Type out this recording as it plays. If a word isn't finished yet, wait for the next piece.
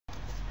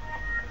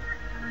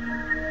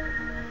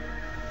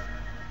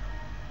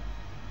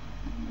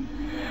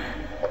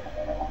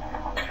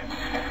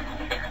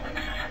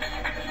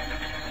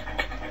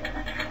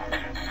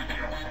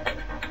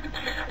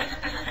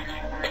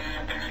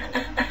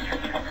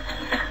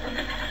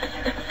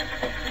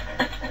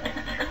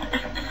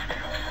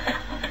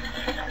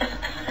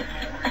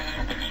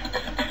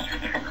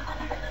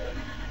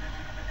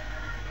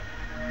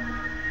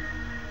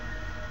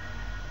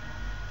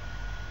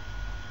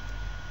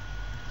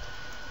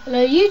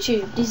Hello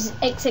YouTube, this is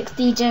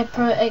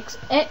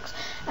XXDJProXX,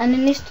 and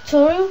in this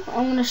tutorial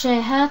I'm going to show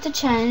you how to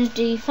change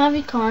the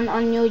favicon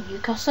on your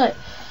ucoz site.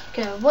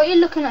 Okay, what you're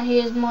looking at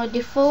here is my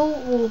default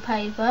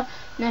wallpaper.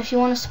 Now if you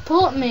want to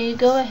support me,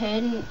 go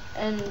ahead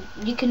and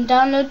you can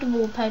download the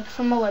wallpaper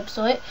from my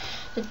website.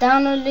 The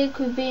download link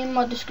will be in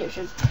my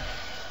description.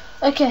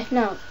 Okay,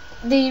 now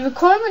the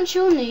requirements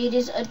you'll need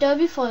is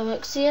Adobe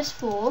Fireworks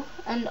CS4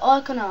 and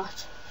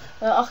IconArt.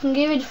 I can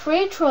give you the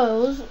free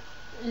trials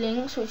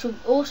links, which will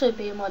also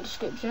be in my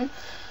description,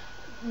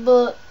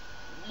 but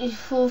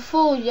for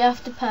full you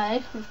have to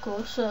pay, of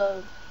course.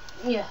 So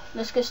yeah,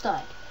 let's get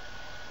started.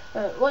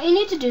 What you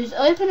need to do is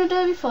open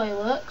Adobe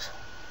Fireworks,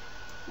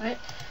 right,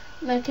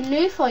 make a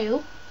new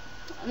file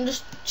and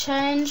just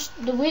change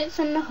the width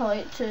and the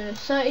height to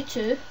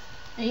 32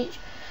 each.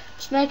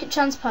 Just make it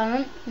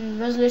transparent and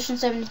resolution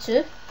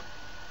 72.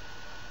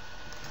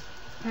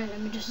 Right, let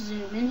me just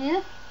zoom in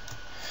here.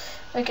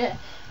 Okay,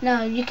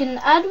 now you can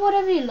add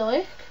whatever you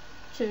like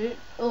to it,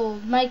 or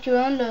make your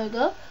own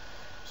logo.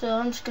 So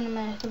I'm just going to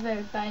make a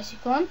very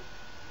basic one.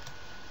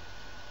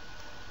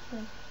 There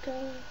we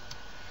go.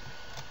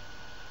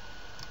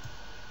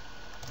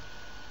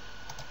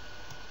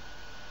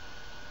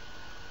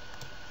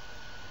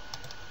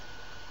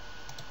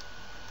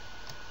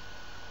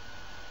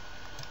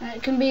 And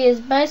it can be as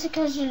basic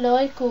as you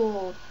like,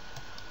 or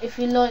if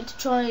you like to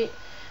try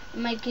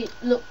make it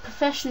look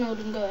professional,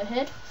 then go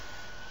ahead.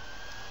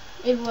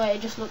 Either way,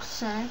 it just looks the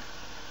same.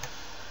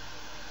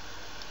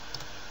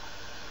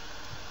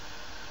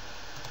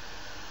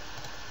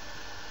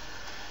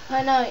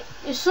 I know,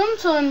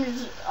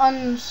 sometimes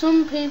on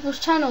some people's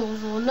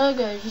channels or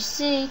logos you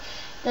see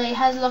that it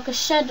has like a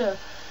shadow,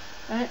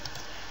 right?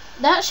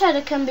 That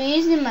shadow can be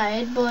easily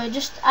made by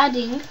just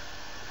adding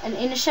an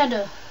inner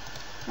shadow,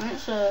 right?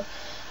 So,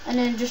 and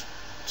then just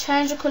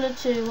change the colour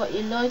to what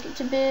you like it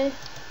to be.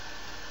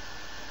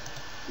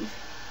 If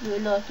you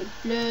like it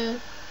blue,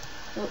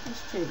 oh,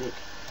 it's too big,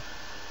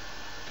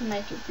 you can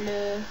make it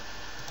blue.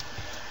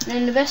 And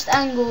then the best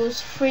angle is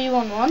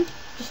 311,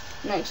 just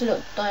makes it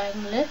look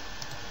diagonally.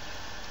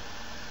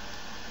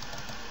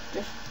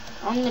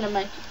 I'm going to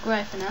make it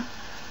grey for now.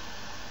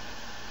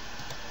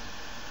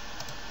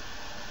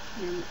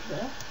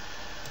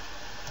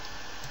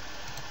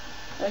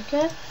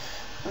 Okay,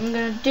 I'm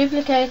going to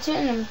duplicate it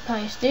and then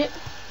paste it,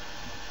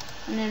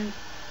 and then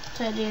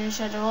take the inner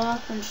shadow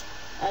off and just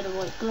add a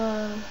white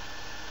glow.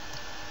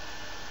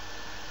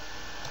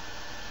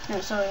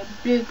 No, sorry, a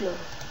blue glow.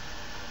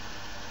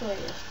 Oh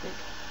yes, big.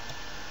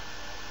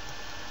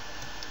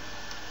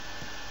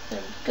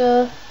 There we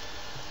go.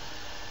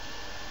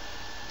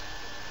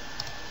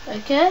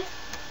 Okay,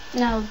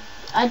 now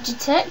add your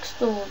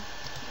text or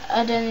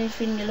add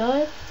anything you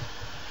like.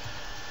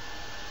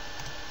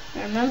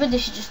 Now remember,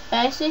 this is just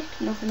basic,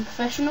 nothing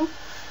professional,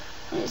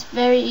 and it's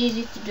very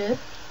easy to do.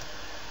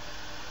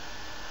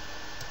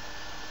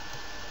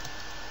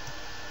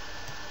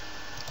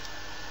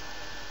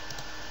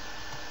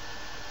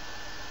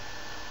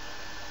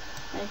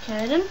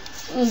 Okay then,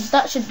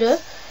 that should do.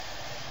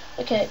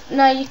 Okay,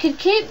 now you could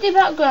keep the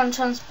background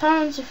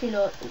transparent if you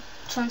like.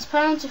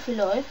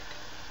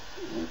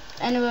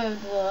 Anywhere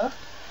would work.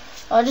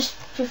 I just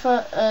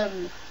prefer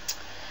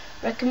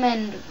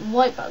recommend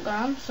white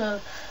background. So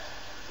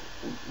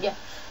yeah.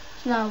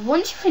 So now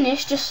once you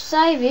finish, just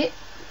save it.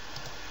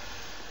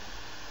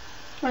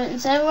 Right, and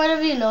save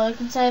whatever you like,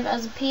 and save it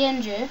as a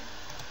PNG.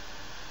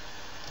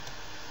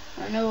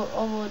 I know I've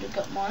already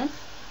got mine.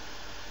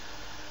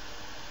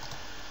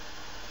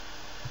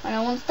 And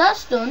now once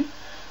that's done,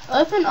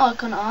 open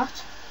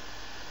IconArt.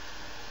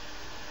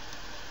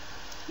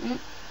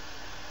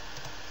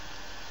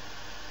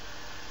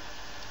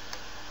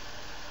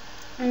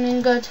 And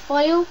then go to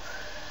File,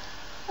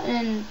 and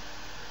then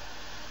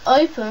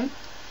Open,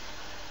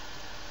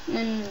 and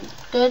then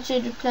go to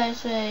the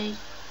place where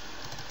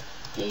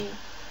the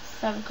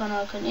favicon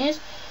icon is.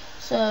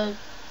 So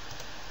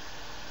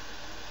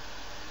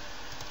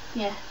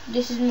yeah,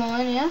 this is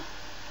mine, yeah.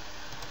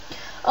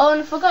 Oh,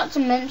 and I forgot to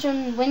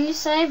mention, when you're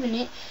saving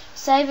it,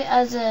 save it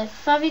as a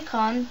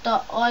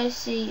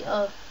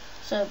favicon.ico,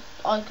 so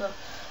ico.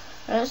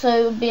 Right, so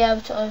it will be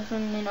able to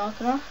open in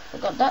IconArt.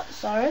 Forgot that,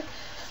 sorry.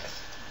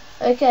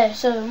 Okay,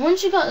 so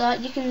once you got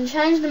that, you can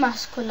change the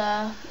mask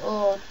colour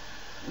or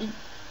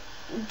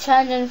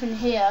change anything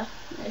here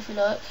if you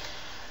like.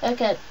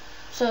 Okay,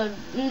 so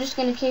I'm just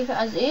going to keep it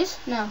as it is.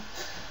 Now,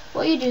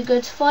 what you do, go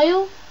to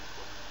File,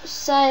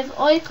 Save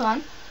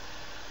Icon,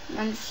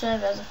 and just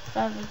save it as a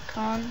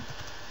favicon.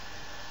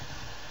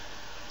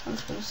 I'm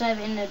just going to save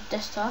it in the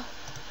desktop.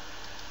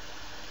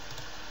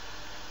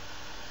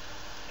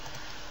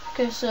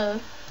 Okay,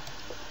 so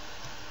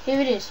here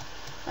it is.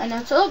 And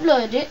now to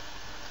upload it,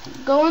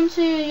 go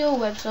onto your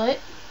website,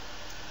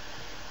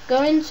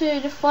 go into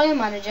the file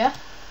manager,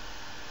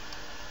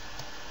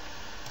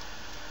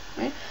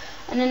 right,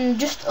 and then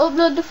just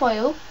upload the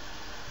file.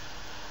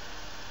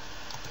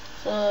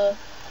 So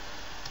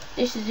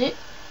this is it.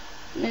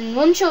 And then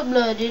once you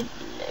upload it,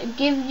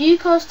 give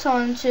ucoz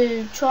time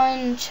to try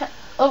and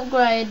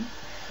upgrade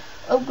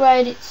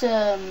its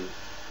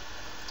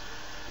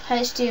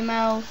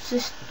HTML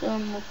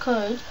system or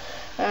code,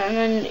 and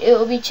then it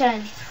will be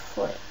changed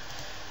for it,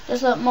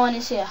 just like mine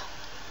is here.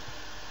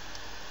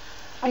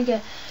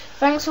 Okay,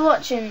 thanks for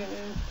watching.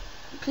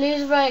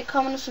 Please rate,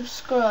 comment and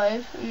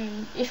subscribe,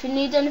 and if you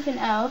need anything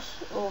else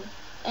or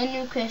any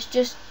requests,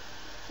 just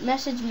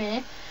message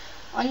me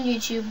on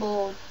YouTube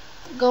or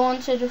go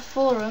onto the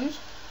forums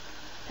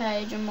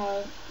page on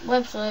my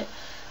website,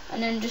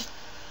 and then just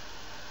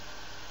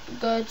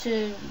go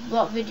to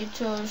what video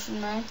tutorials you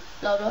know,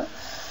 blah blah.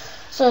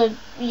 So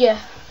yeah,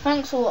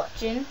 thanks for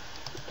watching.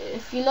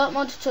 If you like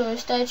my tutorial,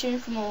 stay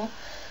tuned for more,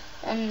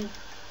 and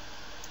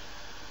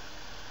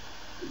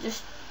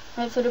just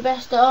hope for the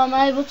best that I'm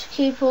able to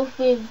keep up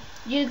with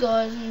you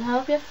guys and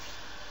help you.